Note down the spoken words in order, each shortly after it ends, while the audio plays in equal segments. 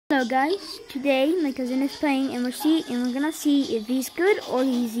So guys, today my cousin is playing and we're gonna see if he's good or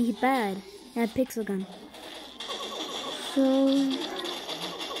is he bad at Pixel Gun. So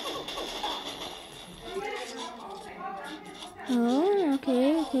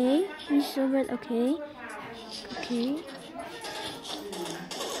okay. He's so good, okay.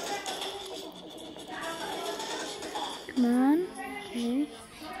 Come on, okay.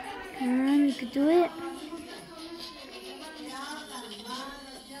 Come on, you could do it.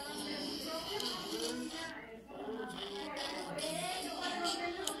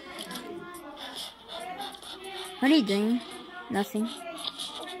 What are you doing? Nothing.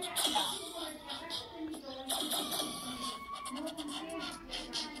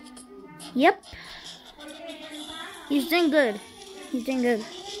 Yep. He's doing good. He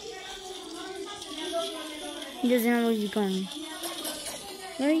doesn't know where he's going.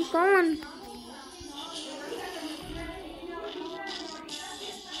 Where are you going?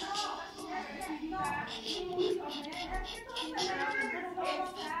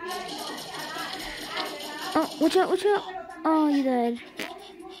 Oh, watch out. Oh, you died.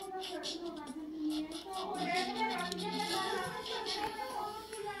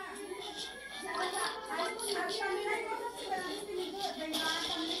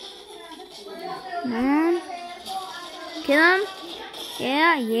 Come on. Kill him.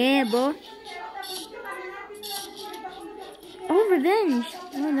 Yeah, boy. Oh, revenge.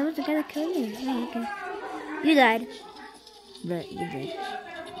 Oh, that was the guy that killed you. Oh, okay. You died. But you did.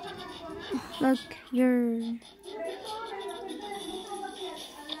 Look, you're...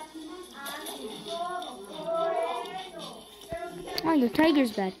 Oh, your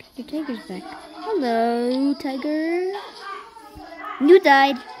tiger's back. Hello, tiger. You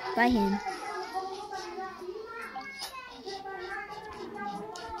died by him.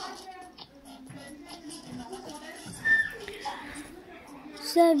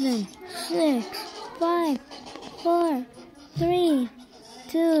 Seven, 6, 5, 4, 3,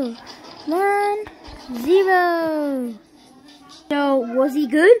 2, 1, 0. So, was he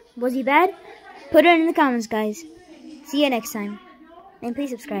good? Was he bad? Put it in the comments, guys. See you next time. And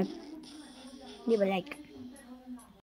please subscribe. Leave a like.